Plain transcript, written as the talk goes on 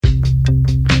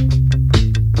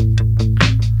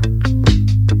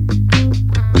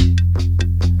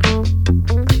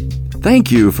Thank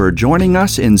you for joining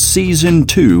us in Season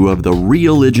 2 of the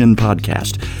Real-Ligion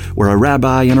Podcast, where a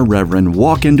rabbi and a reverend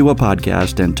walk into a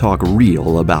podcast and talk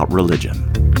real about religion.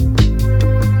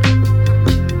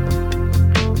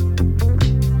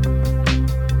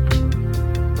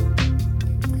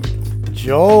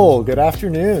 Joel, good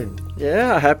afternoon.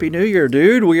 Yeah, Happy New Year,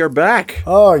 dude. We are back.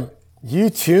 Oh, you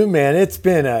too, man. It's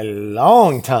been a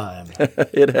long time.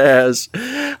 It has.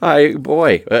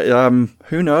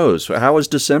 Who knows? How was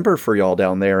December for y'all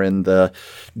down there in the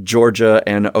Georgia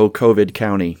and COVID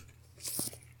County?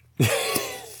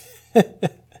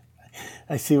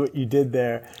 I see what you did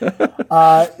there.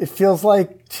 It feels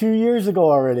like 2 years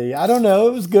ago already. I don't know.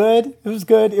 It was good.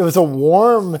 It was a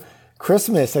warm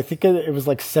Christmas. I think it was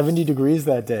like 70 degrees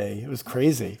that day. It was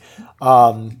crazy.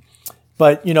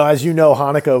 But, as you know,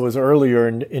 Hanukkah was earlier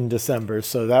in December,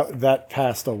 so that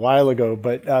passed a while ago.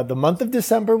 But the month of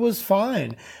December was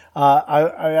fine.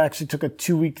 I actually took a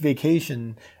 2-week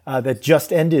vacation that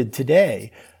just ended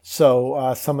today.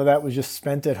 So some of that was just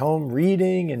spent at home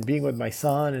reading and being with my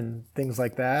son and things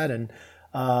like that. And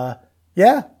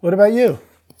what about you?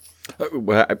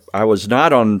 Well, I was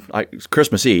not on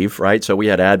Christmas Eve, right? So we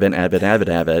had Advent,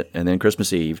 and then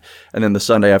Christmas Eve, and then the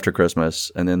Sunday after Christmas,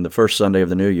 and then the first Sunday of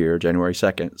the New Year, January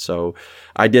 2nd. So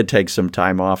I did take some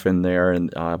time off in there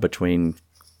and between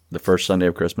the first Sunday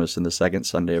of Christmas and the second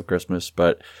Sunday of Christmas.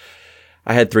 But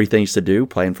I had 3 things to do: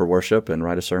 plan for worship and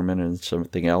write a sermon and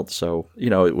something else. So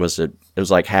it was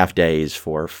like half days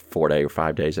for 4 days or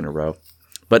 5 days in a row.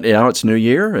 But it's New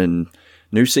Year and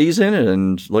new season,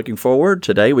 and looking forward.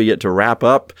 Today we get to wrap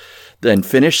up and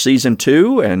finish Season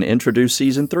 2 and introduce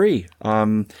Season 3.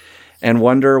 And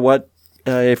wonder what,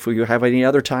 if we have any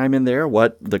other time in there,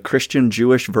 what the Christian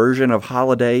Jewish version of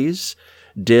holidays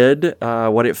did,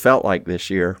 what it felt like this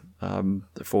year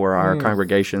for our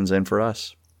congregations and for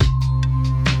us.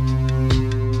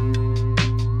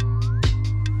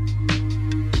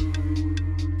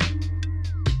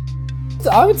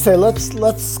 I would say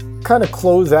let's kind of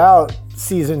close out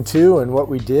Season 2 and what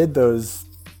we did those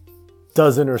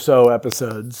dozen or so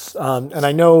episodes. And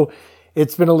I know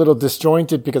it's been a little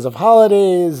disjointed because of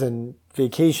holidays and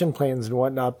vacation plans and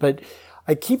whatnot, but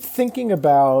I keep thinking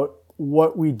about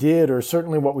what we did, or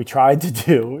certainly what we tried to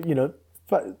do,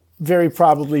 but very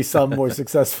probably some more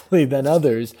successfully than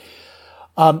others.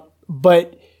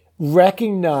 But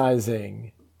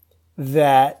recognizing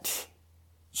that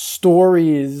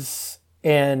stories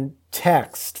and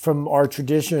text from our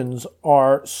traditions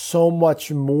are so much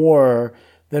more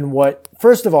than what,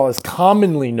 first of all, is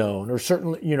commonly known, or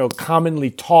certainly,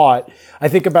 commonly taught. I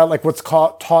think about like what's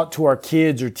taught to our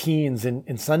kids or teens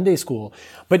in Sunday school.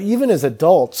 But even as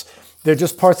adults, they're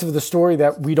just parts of the story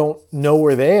that we don't know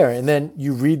are there. And then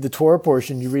you read the Torah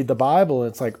portion, you read the Bible,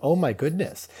 and it's like, oh my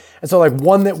goodness. And so like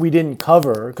one that we didn't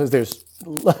cover, because there's,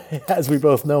 as we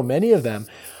both know, many of them,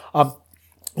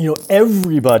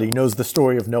 everybody knows the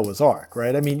story of Noah's Ark,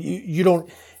 right? I mean, you don't,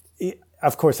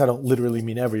 of course, I don't literally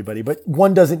mean everybody, but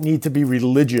one doesn't need to be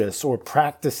religious or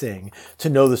practicing to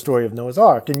know the story of Noah's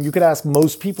Ark. And you could ask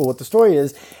most people what the story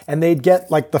is, and they'd get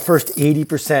like the first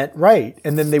 80% right.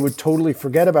 And then they would totally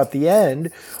forget about the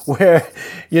end where,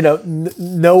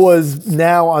 Noah's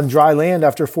now on dry land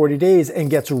after 40 days and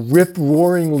gets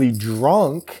rip-roaringly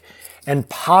drunk and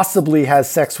possibly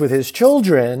has sex with his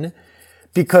children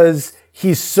because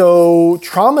he's so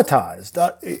traumatized.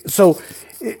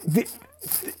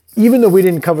 Even though we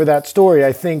didn't cover that story,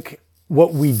 I think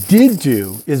what we did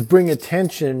do is bring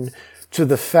attention to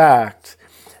the fact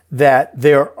that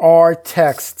there are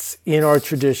texts in our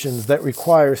traditions that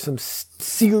require some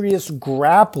serious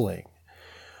grappling,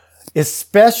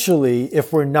 especially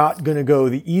if we're not going to go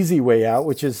the easy way out,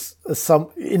 which is,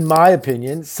 in my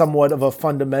opinion, somewhat of a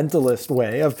fundamentalist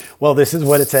way of, well, this is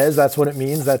what it says, that's what it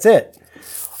means, that's it.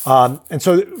 And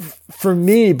so for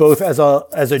me, both as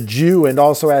a Jew and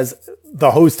also as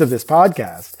the host of this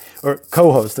podcast, or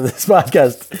co-host of this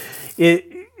podcast, it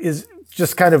is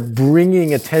just kind of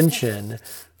bringing attention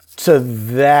to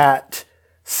that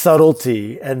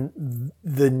subtlety and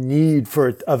the need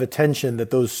of attention that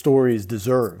those stories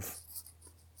deserve.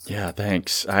 Yeah,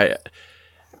 thanks.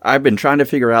 I've been trying to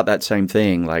figure out that same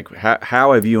thing. Like,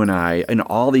 how have you and I, in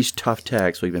all these tough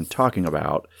texts we've been talking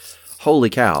about, holy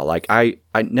cow, like I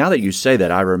now that you say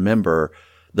that, I remember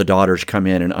the daughters come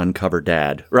in and uncover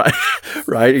dad, right?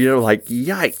 Right? Like,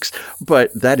 yikes.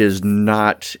 But that is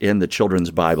not in the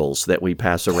children's Bibles that we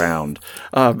pass around.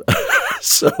 And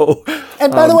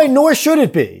by the way, nor should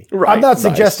it be. Right, I'm not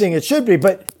suggesting it should be,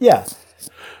 but yeah.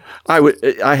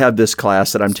 I have this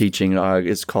class that I'm teaching.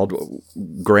 It's called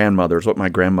Grandmothers, what my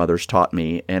grandmothers taught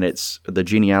me, and it's the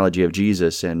genealogy of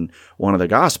Jesus. And one of the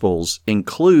Gospels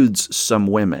includes some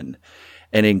women,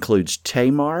 and it includes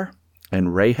Tamar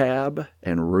and Rahab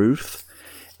and Ruth,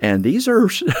 and these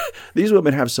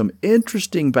women have some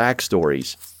interesting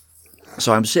backstories.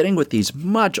 So I'm sitting with these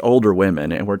much older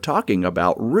women, and we're talking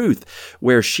about Ruth,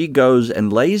 where she goes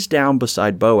and lays down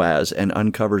beside Boaz and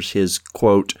uncovers his,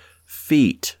 quote,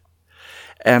 feet.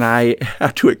 And I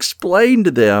have to explain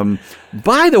to them,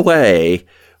 by the way,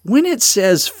 when it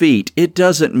says feet, it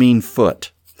doesn't mean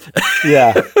foot.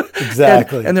 Yeah,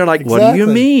 exactly. and they're like, what do you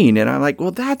mean? And I'm like,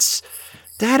 well, that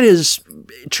is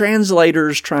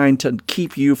translators trying to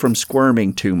keep you from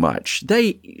squirming too much.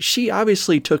 She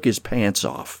obviously took his pants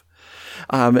off.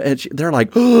 And they're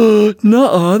like, oh,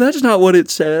 no, that's not what it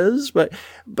says. But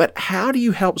how do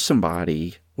you help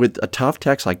somebody with a tough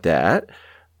text like that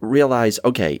realize,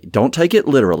 okay, don't take it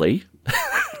literally,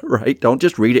 right? Don't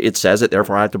just read it. It says it,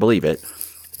 therefore I have to believe it.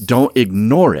 Don't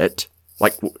ignore it.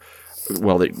 Like,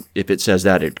 well, if it says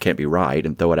that, it can't be right,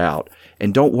 and throw it out.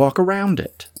 And don't walk around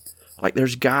it. Like,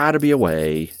 there's got to be a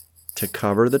way to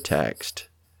cover the text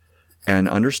and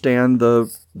understand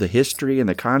the history and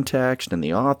the context and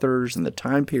the authors and the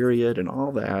time period and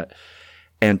all that,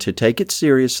 and to take it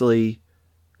seriously,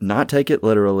 not take it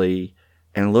literally,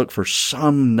 and look for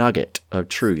some nugget of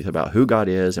truth about who God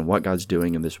is and what God's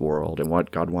doing in this world and what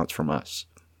God wants from us.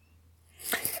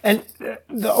 And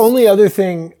the only other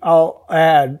thing I'll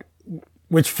add,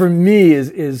 which for me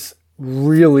is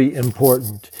really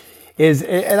important, is,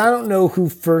 and I don't know who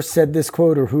first said this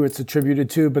quote or who it's attributed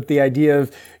to, but the idea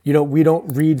of, we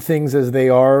don't read things as they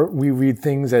are, we read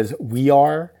things as we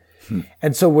are.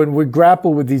 And so when we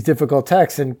grapple with these difficult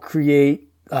texts and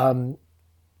create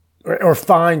or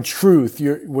find truth,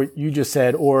 what you just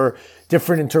said, or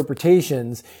different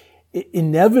interpretations,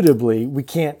 inevitably we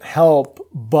can't help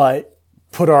but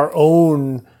put our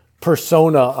own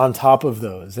persona on top of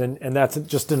those. And that's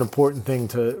just an important thing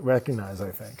to recognize, I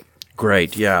think.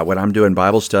 Great. Yeah. When I'm doing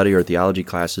Bible study or theology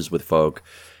classes with folk,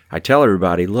 I tell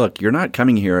everybody, look, you're not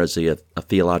coming here as a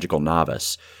theological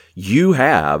novice. You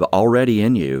have already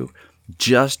in you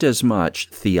just as much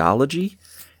theology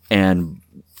and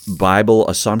Bible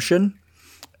assumption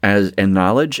and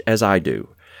knowledge as I do.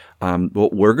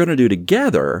 What we're going to do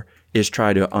together is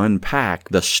try to unpack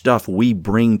the stuff we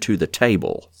bring to the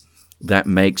table that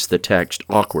makes the text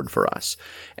awkward for us.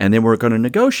 And then we're going to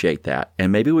negotiate that.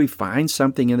 And maybe we find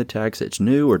something in the text that's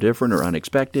new or different or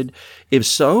unexpected. If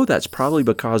so, that's probably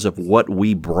because of what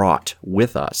we brought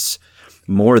with us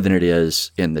more than it is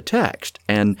in the text.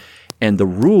 And the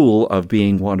rule of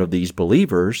being one of these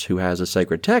believers who has a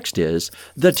sacred text is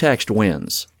the text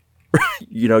wins.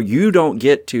 You don't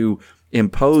get to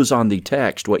impose on the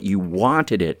text what you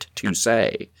wanted it to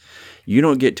say. You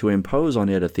don't get to impose on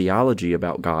it a theology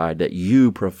about God that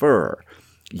you prefer.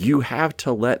 You have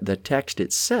to let the text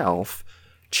itself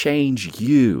change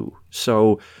you.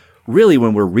 So really,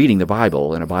 when we're reading the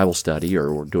Bible in a Bible study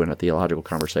or we're doing a theological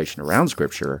conversation around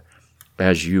Scripture,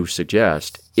 as you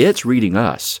suggest, it's reading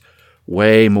us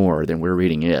way more than we're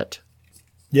reading it.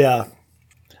 Yeah.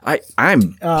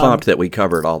 I'm pumped that we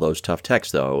covered all those tough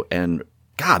texts, though, and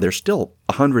God, there's still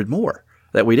 100 more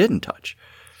that we didn't touch.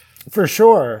 For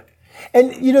sure.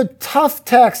 And, tough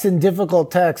text and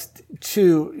difficult text,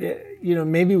 too,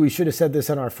 maybe we should have said this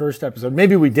in our first episode.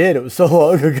 Maybe we did. It was so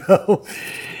long ago.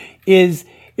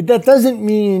 That doesn't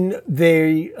mean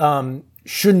they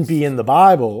shouldn't be in the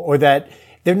Bible, or that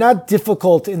they're not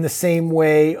difficult in the same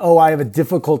way, I have a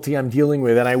difficulty I'm dealing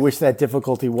with, and I wish that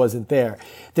difficulty wasn't there.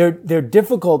 They're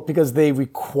difficult because they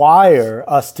require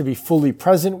us to be fully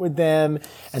present with them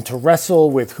and to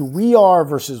wrestle with who we are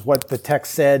versus what the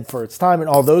text said for its time and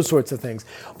all those sorts of things.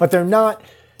 But they're not,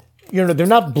 they're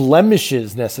not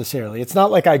blemishes necessarily. It's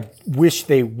not like I wish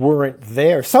they weren't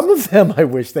there. Some of them I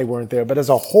wish they weren't there, but as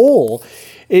a whole,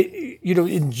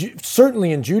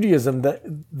 certainly in Judaism,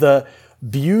 the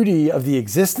beauty of the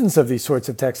existence of these sorts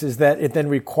of texts is that it then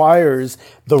requires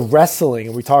the wrestling.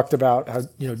 And we talked about how,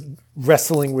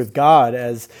 wrestling with God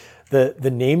as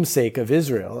the namesake of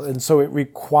Israel. And so it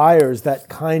requires that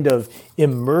kind of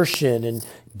immersion and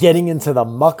getting into the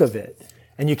muck of it.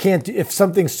 And you can't, if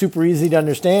something's super easy to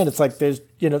understand, it's like there's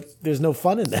no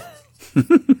fun in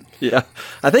that. Yeah.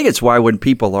 I think it's why when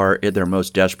people are at their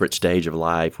most desperate stage of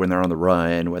life, when they're on the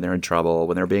run, when they're in trouble,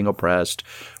 when they're being oppressed,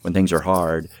 when things are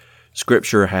hard,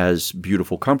 Scripture has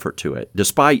beautiful comfort to it,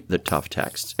 despite the tough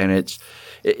texts. And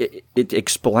it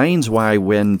explains why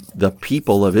when the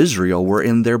people of Israel were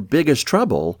in their biggest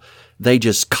trouble, they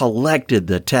just collected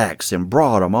the texts and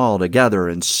brought them all together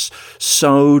and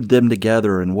sewed them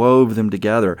together and wove them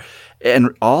together.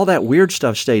 And all that weird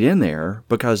stuff stayed in there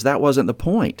because that wasn't the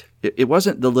point. It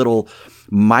wasn't the little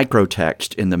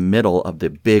microtext in the middle of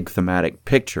the big thematic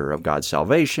picture of God's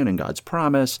salvation and God's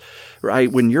promise,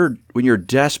 right? When you're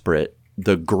desperate,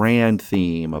 the grand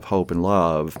theme of hope and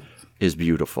love is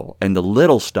beautiful. And the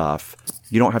little stuff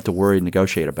you don't have to worry and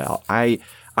negotiate about. I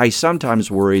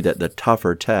sometimes worry that the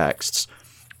tougher texts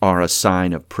are a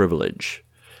sign of privilege,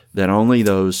 that only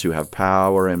those who have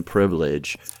power and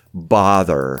privilege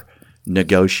bother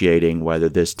negotiating whether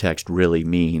this text really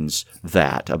means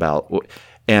that about.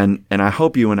 And I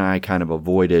hope you and I kind of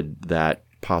avoided that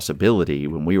possibility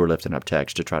when we were lifting up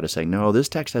text to try to say, no, this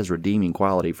text has redeeming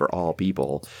quality for all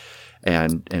people,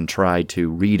 and try to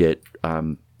read it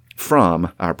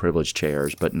from our privileged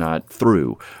chairs, but not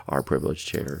through our privileged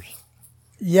chairs.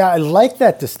 Yeah, I like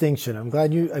that distinction. I'm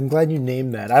glad you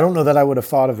named that. I don't know that I would have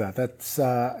thought of that. That's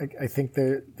I think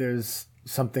there's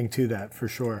something to that for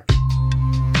sure.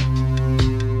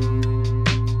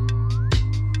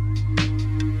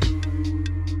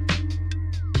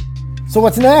 So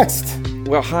what's next?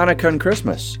 Well, Hanukkah and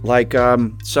Christmas. I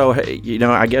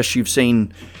guess you've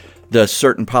seen the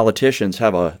certain politicians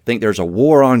think there's a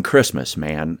war on Christmas,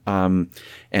 man. And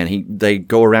they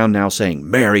go around now saying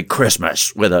Merry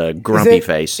Christmas with a grumpy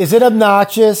face. Is it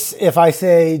obnoxious if I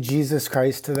say Jesus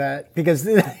Christ to that? Because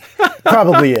it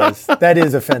probably is. That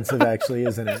is offensive, actually,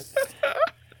 isn't it?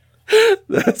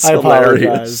 That's I hilarious.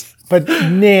 Apologize. But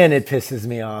man, it pisses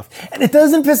me off. And it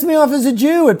doesn't piss me off as a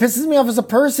Jew. It pisses me off as a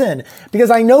person. Because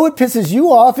I know it pisses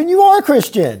you off and you are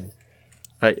Christian.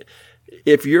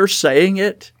 If you're saying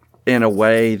it in a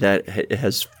way that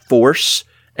has force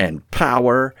and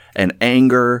power and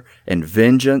anger and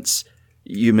vengeance,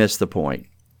 you miss the point.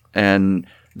 And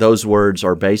those words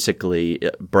are basically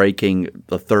breaking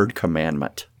the third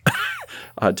commandment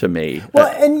to me. Well,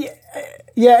 and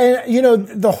there's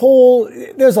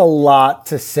a lot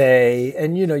to say.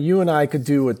 And, you and I could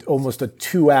do almost a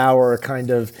 2-hour kind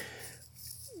of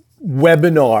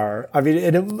webinar. I mean,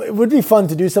 it would be fun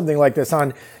to do something like this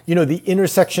on, the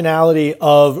intersectionality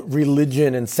of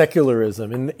religion and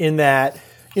secularism in that,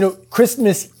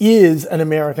 Christmas is an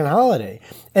American holiday.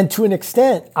 And to an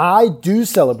extent, I do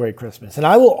celebrate Christmas. And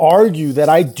I will argue that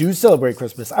I do celebrate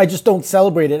Christmas. I just don't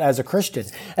celebrate it as a Christian.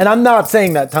 And I'm not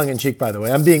saying that tongue in cheek, by the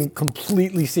way. I'm being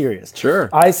completely serious. Sure.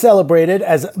 I celebrate it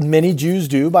as many Jews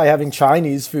do by having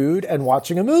Chinese food and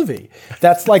watching a movie.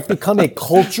 That's become a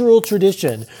cultural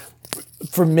tradition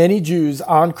for many Jews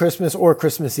on Christmas or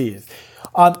Christmas Eve.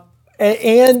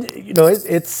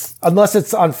 It's unless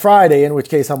it's on Friday, in which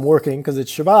case I'm working because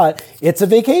it's Shabbat, it's a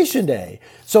vacation day.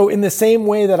 So in the same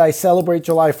way that I celebrate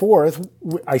July 4th,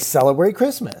 I celebrate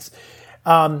Christmas.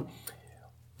 But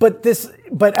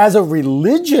as a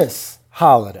religious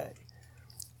holiday,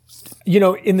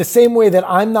 in the same way that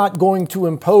I'm not going to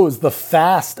impose the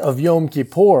fast of Yom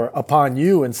Kippur upon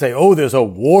you and say, oh, there's a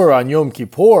war on Yom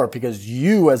Kippur because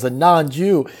you as a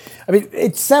non-Jew. I mean,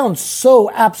 it sounds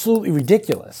so absolutely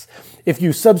ridiculous if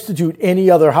you substitute any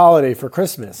other holiday for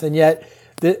Christmas. And yet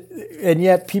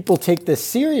people take this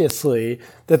seriously,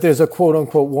 that there's a quote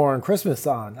unquote war on Christmas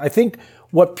on. I think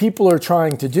what people are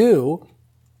trying to do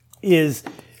is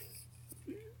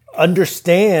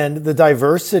understand the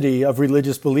diversity of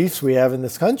religious beliefs we have in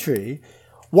this country,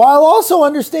 while also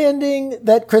understanding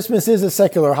that Christmas is a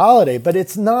secular holiday, but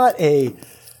it's not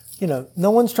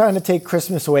no one's trying to take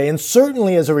Christmas away. And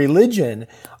certainly as a religion,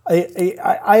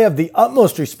 I have the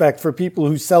utmost respect for people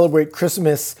who celebrate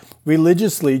Christmas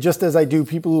religiously, just as I do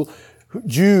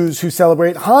Jews who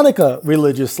celebrate Hanukkah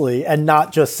religiously and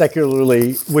not just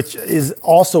secularly, which is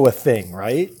also a thing,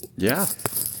 right? Yeah.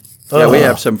 Yeah, we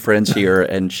have some friends here,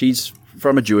 and she's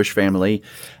from a Jewish family,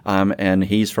 and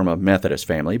he's from a Methodist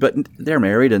family, but they're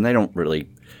married and they don't really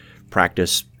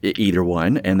practice either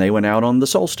one. And they went out on the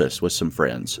solstice with some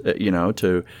friends,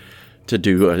 to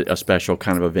do a special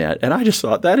kind of event. And I just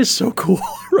thought that is so cool,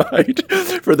 right?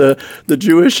 For the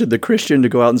Jewish and the Christian to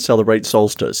go out and celebrate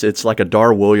solstice. It's like a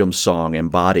Dar Williams song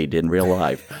embodied in real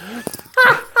life.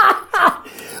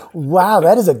 Wow,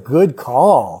 that is a good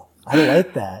call. I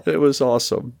like that. It was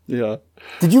awesome. Yeah.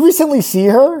 Did you recently see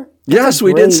her? Yes,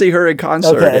 we did see her in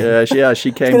concert. Okay. Yeah,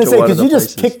 she came to one of the places. Because you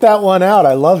just picked that one out.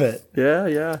 I love it.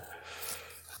 Yeah.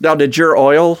 Now, did your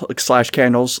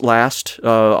oil/candles last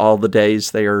all the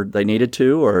days they needed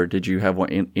to, or did you have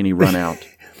any run out?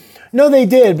 No, they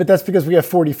did, but that's because we have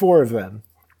 44 of them.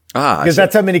 Because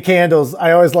that's how many candles.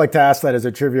 I always like to ask that as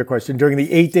a trivia question. During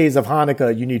the 8 days of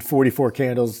Hanukkah, you need 44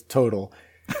 candles total.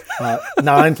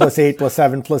 9 plus 8 plus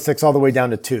 7 plus 6, all the way down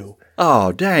to 2.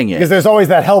 Oh, dang it. Because there's always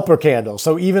that helper candle.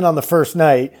 So even on the first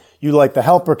night, you light the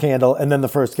helper candle and then the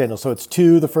first candle. So it's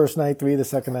 2 the first night, 3 the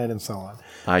second night, and so on.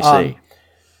 I see.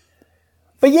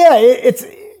 But yeah,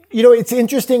 it's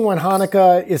interesting when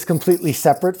Hanukkah is completely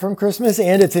separate from Christmas,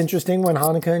 and it's interesting when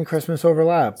Hanukkah and Christmas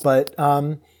overlap. But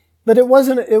it was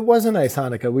a nice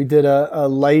Hanukkah. We did a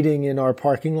lighting in our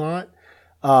parking lot.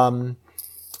 Do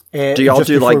y'all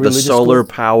do like the solar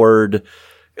powered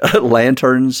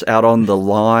lanterns out on the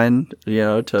lawn,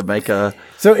 to make a...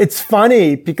 So it's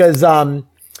funny because,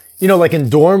 like in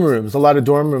dorm rooms, a lot of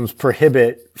dorm rooms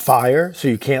prohibit fire, so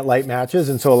you can't light matches.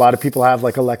 And so a lot of people have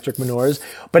like electric menorahs.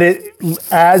 But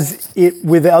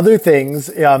with other things,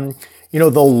 the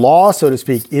law, so to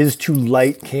speak, is to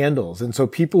light candles. And so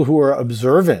people who are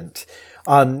observant,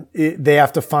 they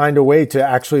have to find a way to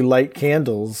actually light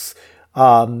candles,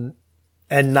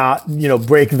 and not,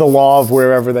 break the law of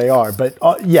wherever they are. But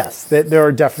yes, there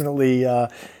are definitely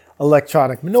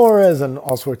electronic menorahs and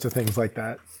all sorts of things like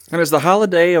that. And has the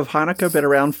holiday of Hanukkah been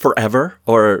around forever?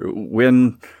 Or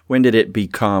when did it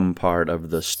become part of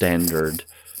the standard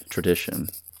tradition?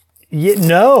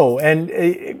 No.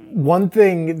 And one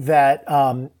thing that,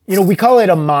 we call it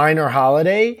a minor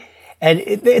holiday, and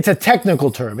it's a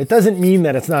technical term. It doesn't mean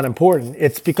that it's not important.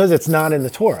 It's because it's not in the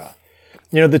Torah.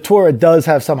 The Torah does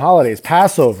have some holidays.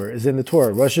 Passover is in the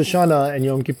Torah. Rosh Hashanah and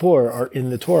Yom Kippur are in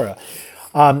the Torah.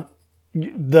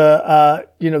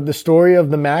 The story of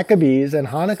the Maccabees and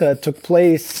Hanukkah took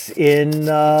place in,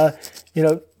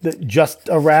 just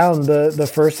around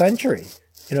the first century.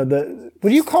 What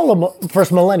do you call them?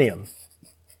 First millennium.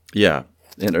 Yeah.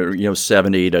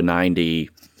 70 to 90.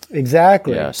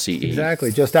 Exactly. Yeah, CE.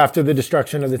 Exactly. Just after the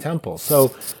destruction of the temple. So,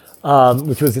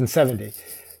 which was in 70.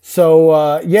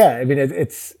 So,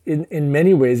 it's in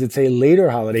many ways, it's a later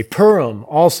holiday. Purim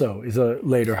also is a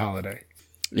later holiday.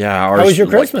 Yeah. How was your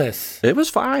Christmas? It was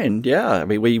fine. Yeah. I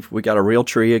mean, we got a real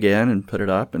tree again and put it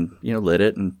up and, lit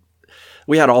it. And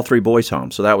we had all 3 boys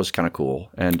home. So that was kind of cool.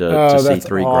 And to see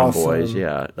 3 grown boys.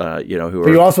 Yeah. But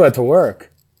you also had to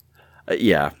work.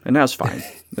 Yeah. And that's fine.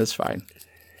 That's fine.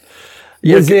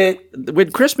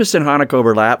 When Christmas and Hanukkah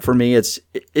overlap for me, it's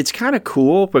kind of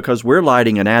cool because we're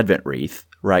lighting an Advent wreath,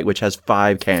 right, which has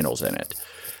 5 candles in it.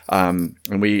 And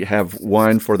we have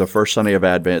one for the first Sunday of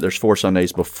Advent. There's 4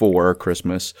 Sundays before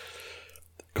Christmas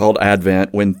called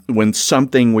Advent, when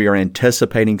we are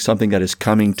anticipating something that is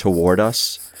coming toward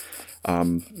us,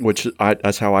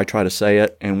 that's how I try to say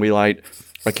it. And we light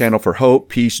a candle for hope,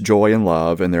 peace, joy, and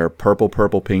love, and they're purple,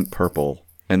 purple, pink, purple.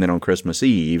 And then on Christmas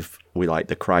Eve, we light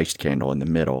the Christ candle in the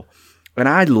middle. And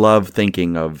I love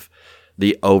thinking of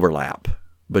the overlap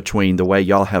between the way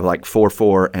y'all have like 4,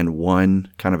 4, and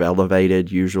 1 kind of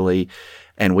elevated usually,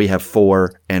 and we have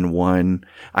 4 and 1.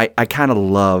 I kind of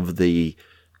love the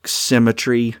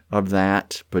symmetry of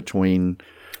that between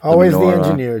always the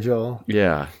engineer, Joel.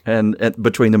 Yeah, and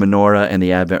between the menorah and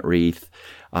the Advent wreath.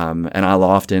 And I'll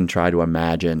often try to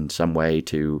imagine some way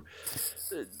to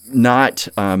not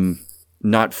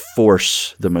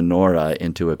force the menorah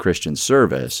into a Christian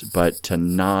service, but to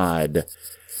nod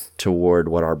toward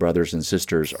what our brothers and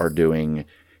sisters are doing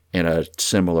in a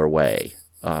similar way.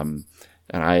 And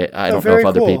I don't know if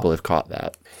other people have caught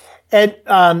that. And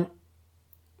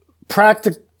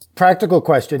practical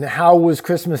question, how was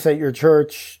Christmas at your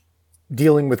church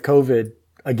dealing with COVID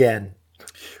again?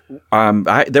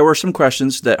 There were some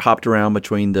questions that hopped around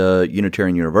between the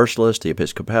Unitarian Universalist, the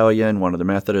Episcopalian, one of the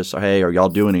Methodists. Hey, are y'all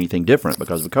doing anything different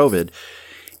because of COVID?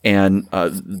 And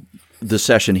the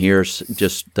session here,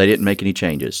 they didn't make any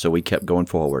changes, so we kept going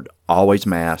forward. Always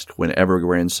masked whenever we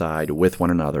were inside with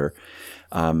one another.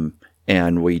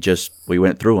 And we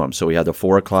went through them. So we had the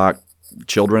 4 o'clock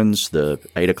children's, the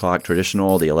 8 o'clock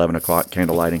traditional, the 11 o'clock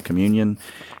candlelight and communion.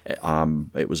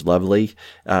 It was lovely.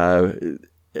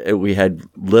 We had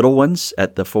little ones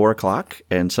at the 4 o'clock,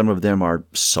 and some of them are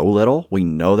so little, we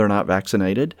know they're not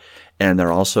vaccinated. And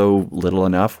they're also little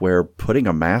enough where putting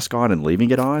a mask on and leaving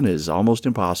it on is almost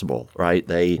impossible, right?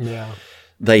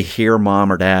 They hear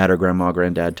mom or dad or grandma,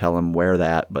 granddad tell them wear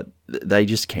that, but they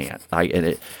just can't.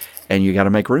 And you got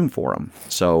to make room for them.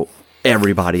 So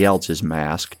everybody else is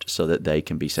masked so that they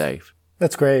can be safe.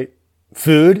 That's great.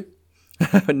 Food?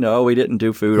 No, we didn't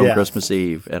do food on Christmas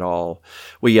Eve at all.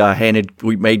 We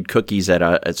made cookies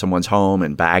at someone's home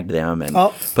and bagged them and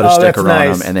put a sticker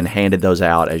on them and then handed those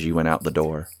out as you went out the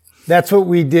door. That's what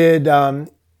we did.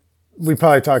 We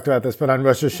probably talked about this, but on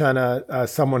Rosh Hashanah,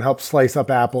 someone helped slice up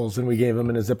apples and we gave them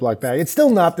in a Ziploc bag. It's still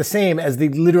not the same as the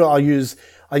literal, I'll use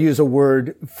a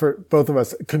word for both of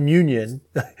us, communion,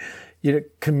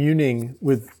 communing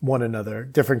with one another,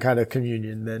 different kind of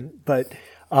communion but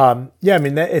Yeah, I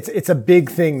mean, it's a big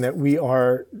thing that we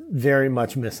are very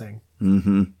much missing.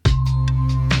 Mm-hmm.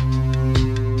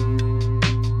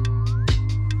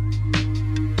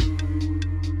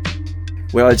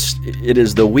 Well, it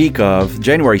is the week of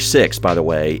January 6th, by the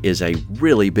way, is a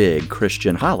really big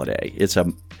Christian holiday.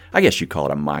 I guess you call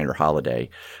it a minor holiday,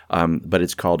 but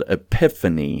it's called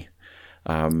Epiphany,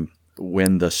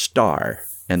 when the star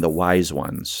and the wise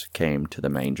ones came to the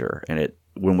manger. And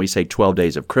when we say 12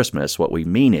 days of Christmas, what we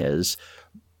mean is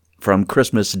from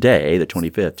Christmas Day, the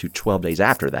 25th, to 12 days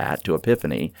after that, to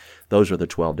Epiphany, those are the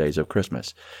 12 days of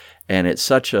Christmas. And it's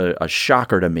such a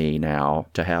shocker to me now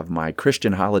to have my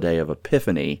Christian holiday of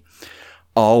Epiphany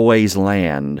always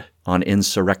land on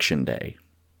Insurrection Day.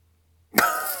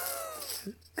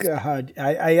 God,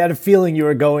 I had a feeling you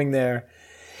were going there.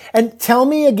 And tell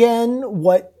me again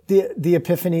what the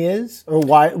Epiphany is, or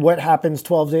what happens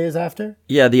 12 days after?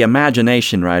 Yeah, the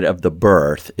imagination, right, of the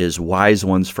birth is wise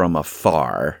ones from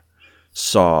afar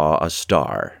saw a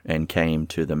star and came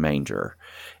to the manger.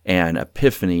 And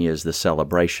Epiphany is the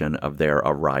celebration of their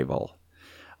arrival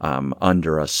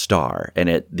under a star.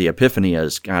 And the Epiphany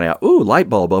is kind of, light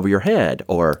bulb over your head,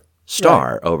 or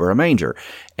star over a manger.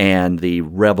 And the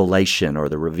revelation or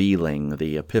the revealing,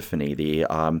 the Epiphany, the,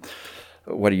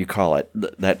 what do you call it?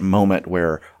 That moment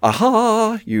where,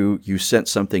 aha, you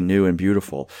sense something new and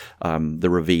beautiful. The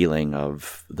revealing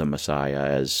of the Messiah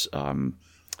as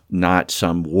not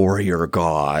some warrior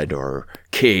god or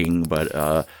king, but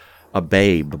a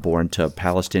babe born to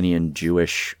Palestinian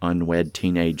Jewish unwed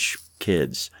teenage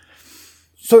kids.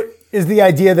 So is the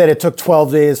idea that it took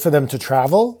 12 days for them to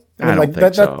travel? I don't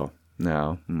think so.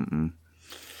 No. Mm-mm.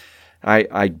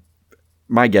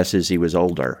 My guess is he was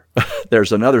older.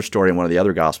 There's another story in one of the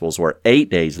other Gospels where 8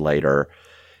 days later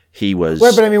he was...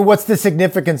 Wait, but I mean, what's the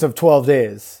significance of 12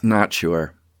 days? Not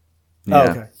sure.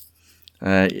 Yeah. Oh,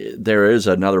 okay. There is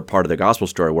another part of the Gospel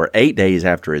story where 8 days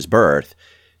after his birth,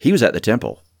 he was at the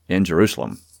temple in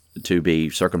Jerusalem to be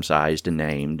circumcised and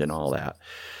named and all that.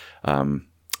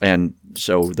 And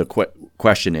so the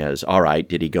question is, all right,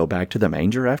 did he go back to the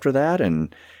manger after that?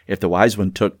 And if the wise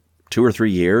one took 2 or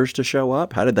 3 years to show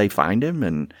up, how did they find him?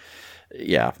 And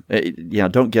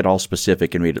don't get all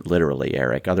specific and read it literally,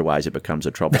 Eric. Otherwise, it becomes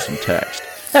a troublesome text.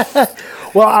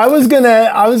 Well, I was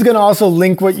gonna also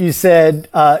link what you said,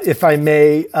 if I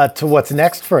may, to what's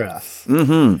next for us.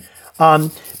 Mm-hmm.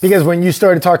 Because when you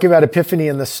started talking about Epiphany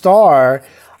and the star,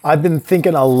 I've been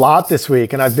thinking a lot this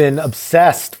week, and I've been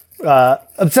obsessed.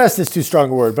 Obsessed is too strong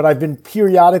a word, but I've been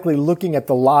periodically looking at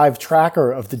the live tracker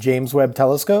of the James Webb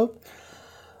Telescope.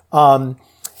 And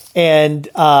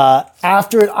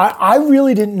after it, I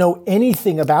really didn't know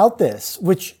anything about this,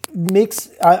 which makes,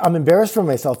 I'm embarrassed for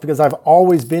myself because I've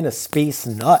always been a space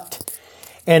nut.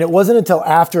 And it wasn't until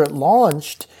after it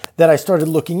launched that I started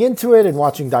looking into it and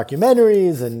watching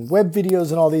documentaries and web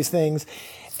videos and all these things.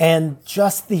 And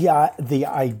just the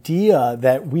idea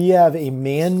that we have a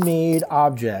man-made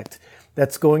object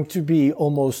that's going to be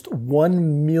almost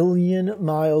 1 million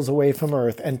miles away from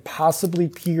Earth and possibly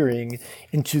peering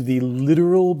into the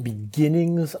literal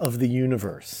beginnings of the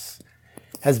universe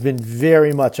has been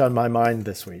very much on my mind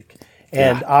this week.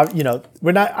 And, I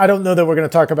don't know that we're going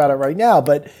to talk about it right now,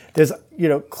 but there's,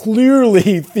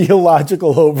 clearly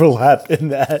theological overlap in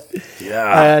that.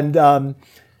 Yeah. And,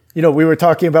 we were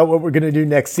talking about what we're going to do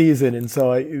next season. And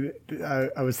so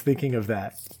I was thinking of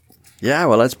that. Yeah,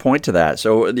 well, let's point to that.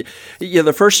 So,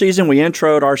 the first season we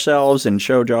introed ourselves and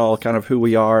showed y'all kind of who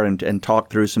we are and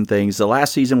talked through some things. The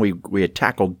last season we had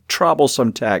tackled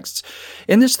troublesome texts.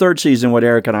 In this third season, what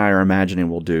Eric and I are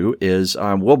imagining we'll do is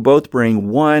we'll both bring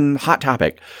one hot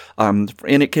topic, and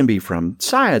it can be from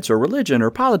science or religion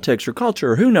or politics or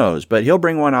culture, who knows. But he'll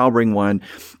bring one, I'll bring one,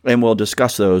 and we'll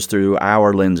discuss those through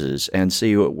our lenses and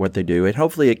see what they do. And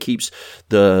hopefully it keeps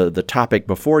the topic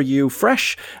before you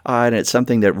fresh, and it's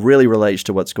something that really relates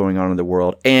to what's going on in the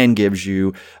world and gives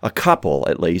you a couple,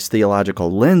 at least,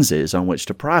 theological lenses on which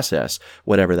to process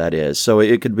whatever that is. So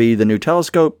it could be the new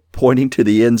telescope pointing to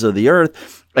the ends of the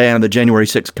earth and the January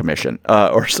 6th Commission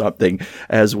or something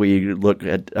as we look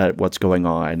at what's going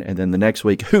on. And then the next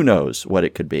week, who knows what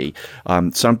it could be.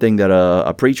 Something that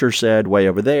a preacher said way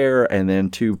over there, and then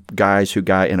two guys who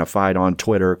got in a fight on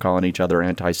Twitter calling each other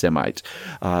anti-Semites.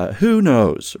 Who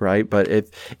knows, right? But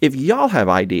if y'all have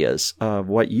ideas of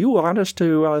what you want us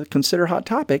to consider hot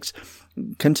topics,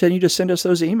 continue to send us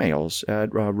those emails at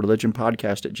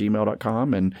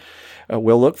religionpodcast@gmail.com, and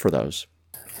we'll look for those.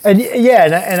 And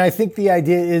I think the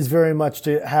idea is very much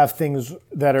to have things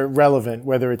that are relevant,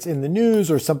 whether it's in the news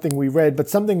or something we read, but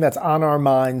something that's on our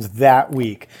minds that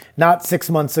week. Not 6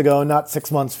 months ago, not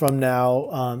 6 months from now,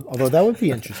 although that would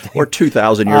be interesting. Or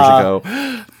 2,000 years ago.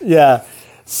 Yeah.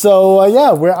 So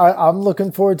I'm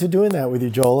looking forward to doing that with you,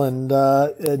 Joel,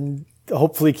 and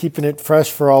hopefully keeping it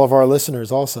fresh for all of our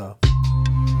listeners also.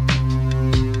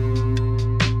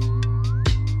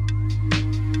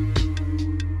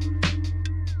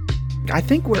 I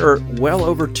think we're well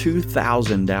over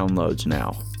 2,000 downloads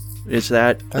now. That's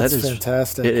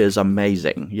fantastic. It is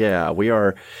amazing. Yeah, we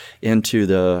are into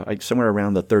somewhere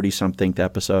around the 30-something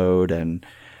episode, and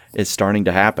it's starting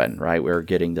to happen, right? We're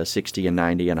getting the 60 and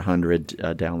 90 and 100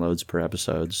 downloads per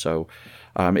episode. So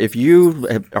if you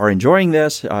are enjoying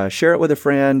this, share it with a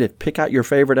friend. Pick out your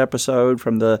favorite episode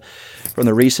from the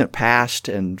recent past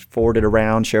and forward it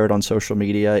around. Share it on social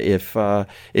media.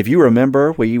 If you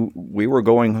remember, we were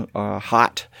going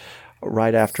hot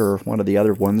right after one of the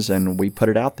other ones, and we put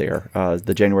it out there,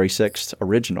 the January 6th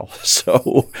original.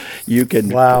 So you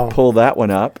can pull that one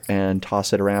up and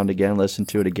toss it around again, listen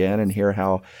to it again, and hear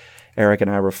how Eric and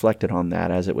I reflected on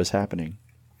that as it was happening.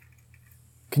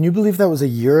 Can you believe that was a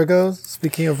year ago,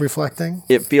 speaking of reflecting?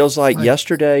 It feels like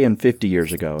yesterday and 50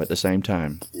 years ago at the same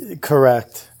time.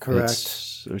 Correct.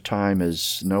 Time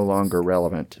is no longer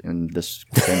relevant in this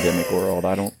pandemic world.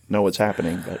 I don't know what's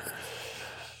happening, but...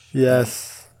 Yes.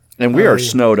 And we are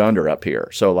snowed under up here.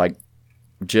 So, like,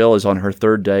 Jill is on her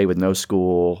third day with no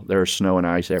school. There's snow and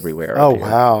ice everywhere. Oh,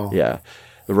 wow. Yeah.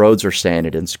 The roads are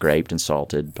sanded and scraped and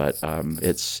salted, but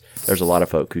there's a lot of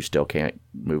folk who still can't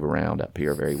move around up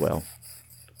here very well.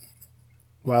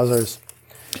 Wowzers.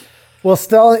 Well,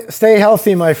 stay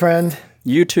healthy, my friend.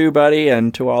 You too, buddy,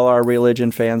 and to all our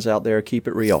religion fans out there, keep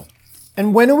it real.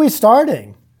 And when are we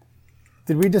starting?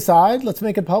 Did we decide? Let's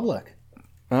make it public.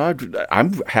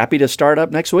 I'm happy to start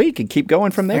up next week and keep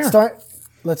going from there.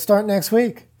 Let's start next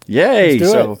week. Yay!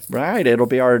 Right, it'll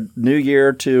be our New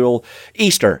Year till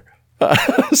Easter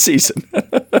season.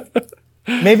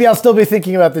 Maybe I'll still be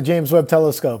thinking about the James Webb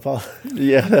Telescope.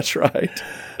 Yeah, that's right.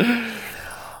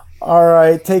 All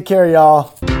right, take care,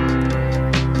 y'all.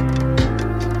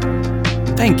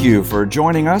 Thank you for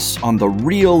joining us on the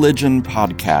Real-Ligion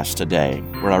podcast today,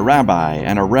 where a rabbi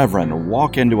and a reverend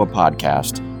walk into a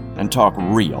podcast and talk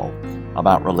real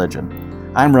about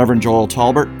religion. I'm Reverend Joel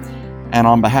Talbert, and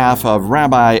on behalf of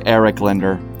Rabbi Eric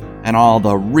Linder and all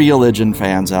the Real-Ligion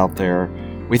fans out there,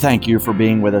 we thank you for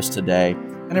being with us today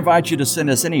and invite you to send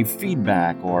us any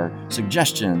feedback or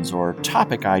suggestions or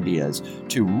topic ideas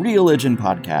to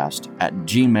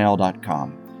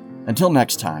religionpodcast@gmail.com. Until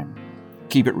next time,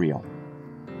 keep it real.